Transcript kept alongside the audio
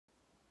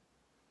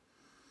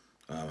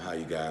How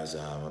you guys?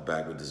 I'm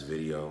back with this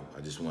video.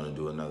 I just want to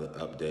do another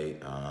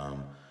update.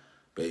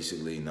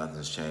 Basically,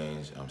 nothing's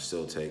changed. I'm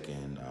still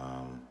taking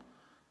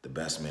the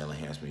best male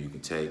enhancement you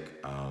can take.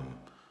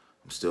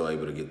 I'm still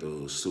able to get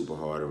those super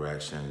hard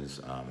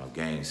erections. I've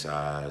gained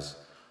size.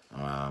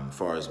 As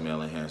far as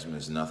male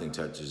enhancements, nothing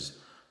touches.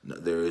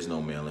 There is no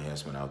male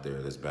enhancement out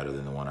there that's better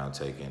than the one I'm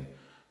taking.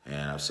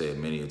 And I've said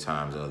many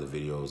times in other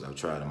videos, I've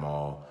tried them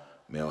all: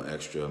 male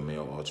extra,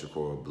 male ultra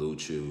core, blue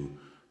chew,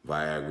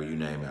 Viagra, you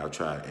name it. I've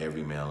tried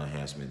every male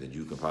enhancement that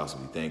you can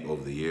possibly think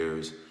over the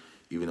years,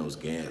 even those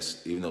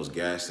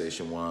gas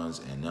station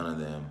ones, and none of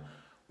them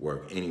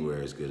work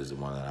anywhere as good as the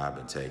one that I've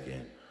been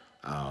taking.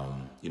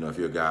 You know, if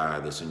you're a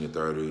guy that's in your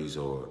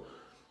 30s or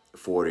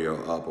 40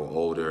 or up or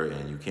older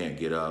and you can't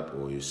get up,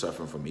 or you're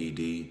suffering from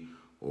ED,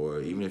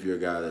 or even if you're a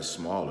guy that's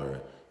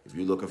smaller, if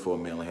you're looking for a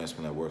male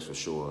enhancement that works for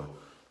sure,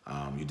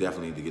 you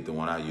definitely need to get the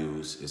one I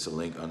use. It's a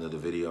link under the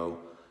video.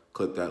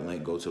 Click that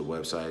link, go to the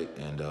website,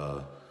 and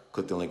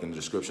click the link in the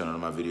description under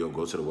my video,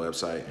 go to the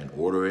website and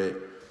order it.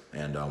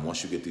 And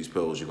once you get these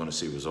pills, you're gonna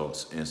see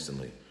results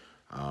instantly.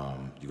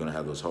 You're gonna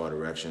have those hard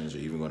erections.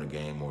 You're even gonna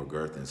gain more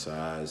girth and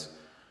size.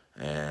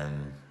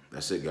 And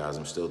that's it, guys.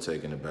 I'm still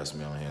taking the best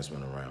male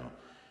enhancement around.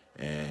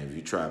 And if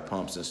you try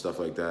pumps and stuff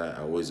like that,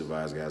 I always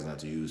advise guys not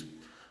to use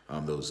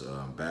those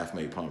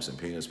bathmate pumps and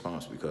penis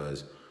pumps,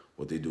 because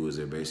what they do is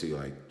they're basically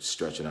like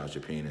stretching out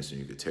your penis and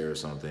you could tear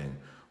something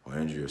or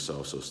injure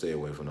yourself. So stay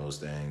away from those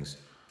things.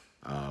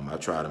 I've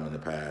tried them in the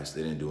past.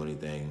 They didn't do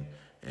anything.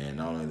 And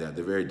not only that,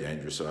 they're very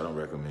dangerous. So I don't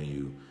recommend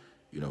you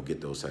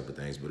get those type of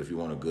things. But if you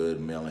want a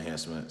good male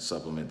enhancement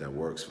supplement that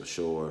works for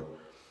sure,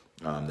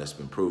 that's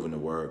been proven to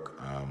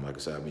work, like I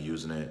said, I've been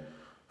using it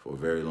for a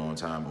very long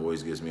time.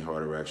 Always gives me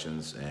hard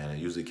erections, and it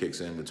usually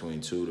kicks in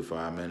between 2 to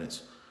 5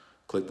 minutes.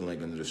 Click the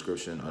link in the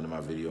description under my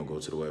video and go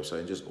to the website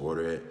and just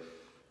order it.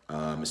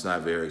 It's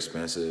not very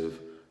expensive.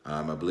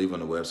 I believe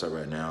on the website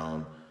right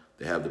now,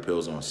 they have the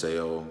pills on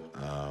sale.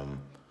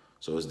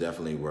 So it's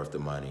definitely worth the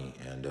money.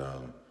 And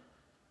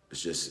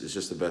it's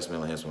just the best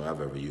male enhancement I've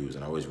ever used.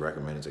 And I always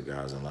recommend it to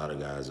guys. And a lot of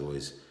guys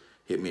always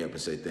hit me up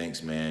and say,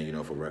 thanks,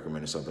 man, for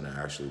recommending something that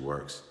actually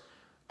works.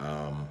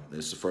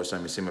 This is the first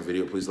time you see my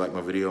video, please like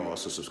my video.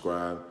 Also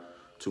subscribe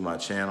to my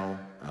channel.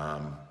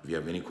 If you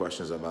have any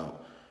questions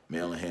about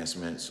male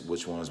enhancements,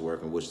 which ones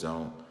work and which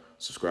don't,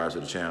 subscribe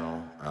to the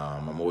channel.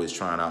 I'm always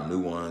trying out new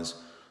ones.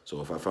 So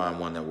if I find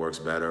one that works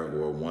better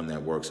or one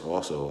that works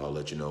also, I'll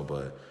let you know.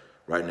 But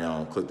right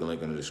now, click the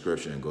link in the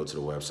description and go to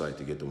the website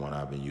to get the one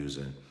I've been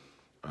using,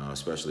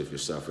 especially if you're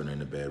suffering in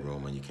the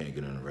bedroom and you can't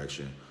get an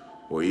erection,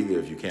 or either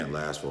if you can't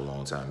last for a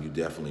long time, you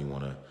definitely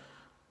want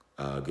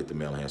to get the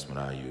male enhancement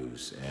I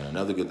use. And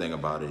another good thing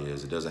about it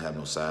is it doesn't have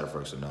no side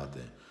effects or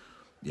nothing.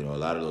 A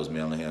lot of those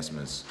male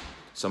enhancements,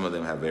 some of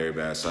them have very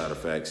bad side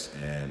effects,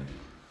 and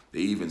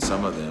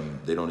some of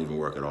them, they don't even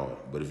work at all.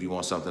 But if you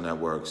want something that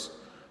works,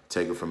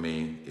 take it from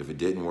me. If it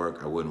didn't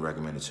work, I wouldn't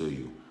recommend it to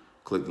you.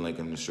 Click the link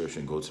in the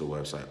description, go to the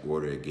website,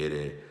 order it, get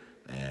it.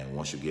 And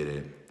once you get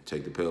it,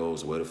 take the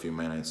pills, wait a few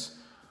minutes,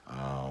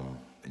 and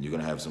you're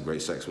gonna have some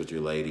great sex with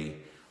your lady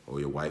or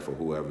your wife or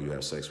whoever you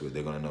have sex with.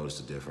 They're gonna notice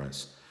the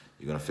difference.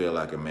 You're gonna feel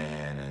like a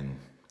man, and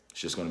it's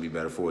just gonna be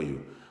better for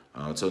you.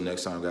 Until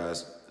next time,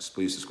 guys,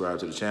 please subscribe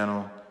to the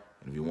channel.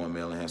 And if you want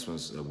male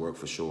enhancements that work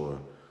for sure,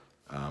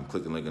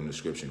 click the link in the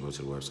description, go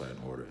to the website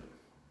and order it.